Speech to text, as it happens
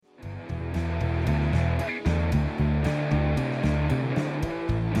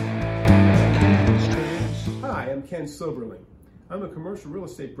I'm Ken Silberling. I'm a commercial real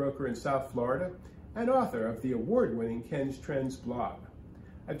estate broker in South Florida and author of the award-winning Ken's Trends blog.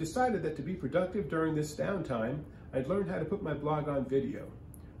 I've decided that to be productive during this downtime, I'd learn how to put my blog on video.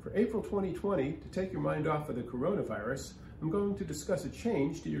 For April 2020, to take your mind off of the coronavirus, I'm going to discuss a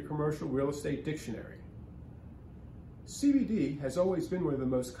change to your commercial real estate dictionary. CBD has always been one of the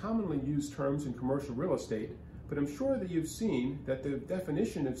most commonly used terms in commercial real estate, but I'm sure that you've seen that the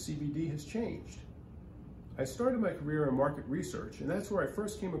definition of CBD has changed. I started my career in market research, and that's where I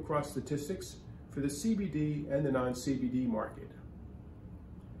first came across statistics for the CBD and the non-CBD market.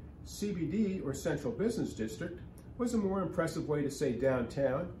 CBD, or Central Business District, was a more impressive way to say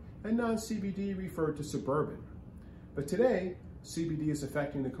downtown, and non-CBD referred to suburban. But today, CBD is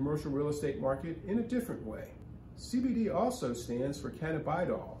affecting the commercial real estate market in a different way. CBD also stands for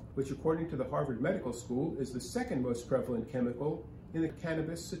cannabidiol, which according to the Harvard Medical School is the second most prevalent chemical in the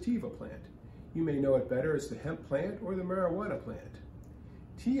cannabis sativa plant. You may know it better as the hemp plant or the marijuana plant.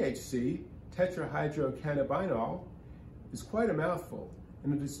 THC, tetrahydrocannabinol, is quite a mouthful,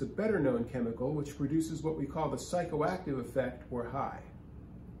 and it is the better known chemical which produces what we call the psychoactive effect or high.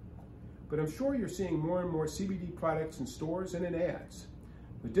 But I'm sure you're seeing more and more CBD products in stores and in ads.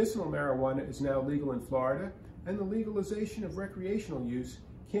 Medicinal marijuana is now legal in Florida, and the legalization of recreational use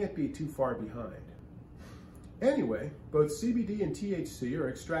can't be too far behind. Anyway, both CBD and THC are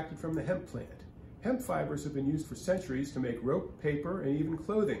extracted from the hemp plant. Hemp fibers have been used for centuries to make rope, paper, and even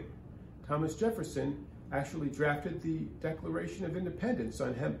clothing. Thomas Jefferson actually drafted the Declaration of Independence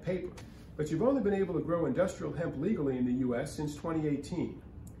on hemp paper. But you've only been able to grow industrial hemp legally in the US since 2018.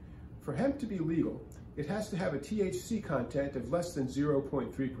 For hemp to be legal, it has to have a THC content of less than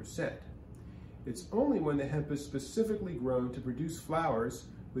 0.3%. It's only when the hemp is specifically grown to produce flowers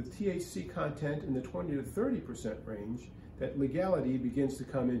with THC content in the 20 to 30% range that legality begins to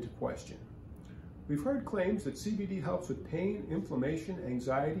come into question. We've heard claims that CBD helps with pain, inflammation,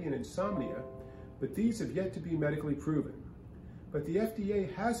 anxiety, and insomnia, but these have yet to be medically proven. But the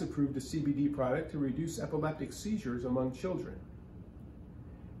FDA has approved a CBD product to reduce epileptic seizures among children.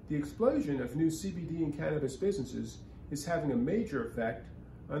 The explosion of new CBD and cannabis businesses is having a major effect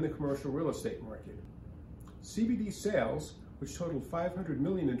on the commercial real estate market. CBD sales, which totaled $500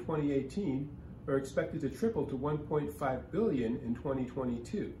 million in 2018, are expected to triple to $1.5 billion in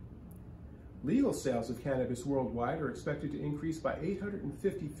 2022. Legal sales of cannabis worldwide are expected to increase by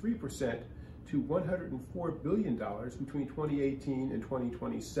 853% to $104 billion between 2018 and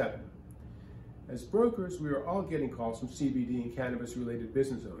 2027. As brokers, we are all getting calls from CBD and cannabis-related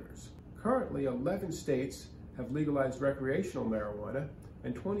business owners. Currently, 11 states have legalized recreational marijuana,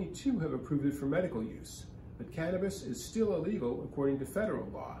 and 22 have approved it for medical use. But cannabis is still illegal according to federal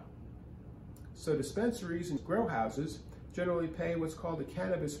law. So dispensaries and grow houses generally pay what's called a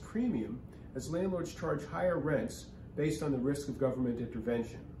cannabis premium, as landlords charge higher rents based on the risk of government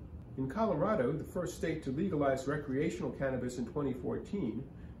intervention. In Colorado, the first state to legalize recreational cannabis in 2014,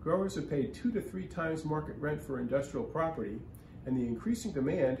 growers have paid 2 to 3 times market rent for industrial property, and the increasing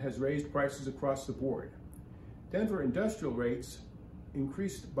demand has raised prices across the board. Denver industrial rates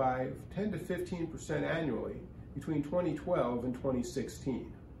increased by 10 to 15% annually between 2012 and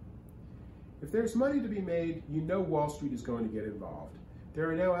 2016. If there's money to be made, you know Wall Street is going to get involved. There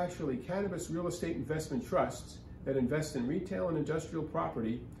are now actually cannabis real estate investment trusts that invest in retail and industrial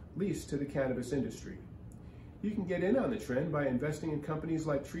property leased to the cannabis industry. You can get in on the trend by investing in companies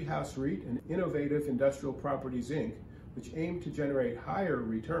like Treehouse REIT and Innovative Industrial Properties Inc., which aim to generate higher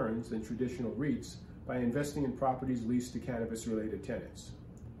returns than traditional REITs by investing in properties leased to cannabis-related tenants.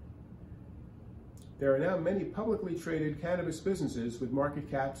 There are now many publicly traded cannabis businesses with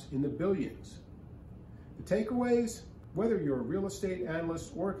market caps in the billions. The takeaways? Whether you're a real estate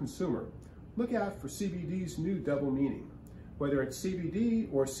analyst or a consumer, look out for CBD's new double meaning. Whether it's CBD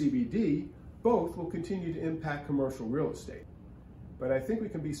or CBD, both will continue to impact commercial real estate. But I think we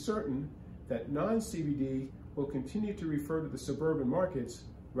can be certain that non-CBD will continue to refer to the suburban markets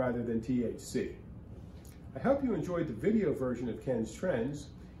rather than THC. I hope you enjoyed the video version of Ken's Trends.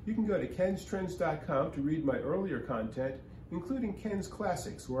 You can go to kenstrends.com to read my earlier content, including Ken's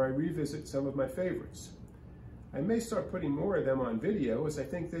Classics, where I revisit some of my favorites. I may start putting more of them on video, as I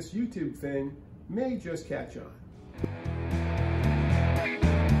think this YouTube thing may just catch on.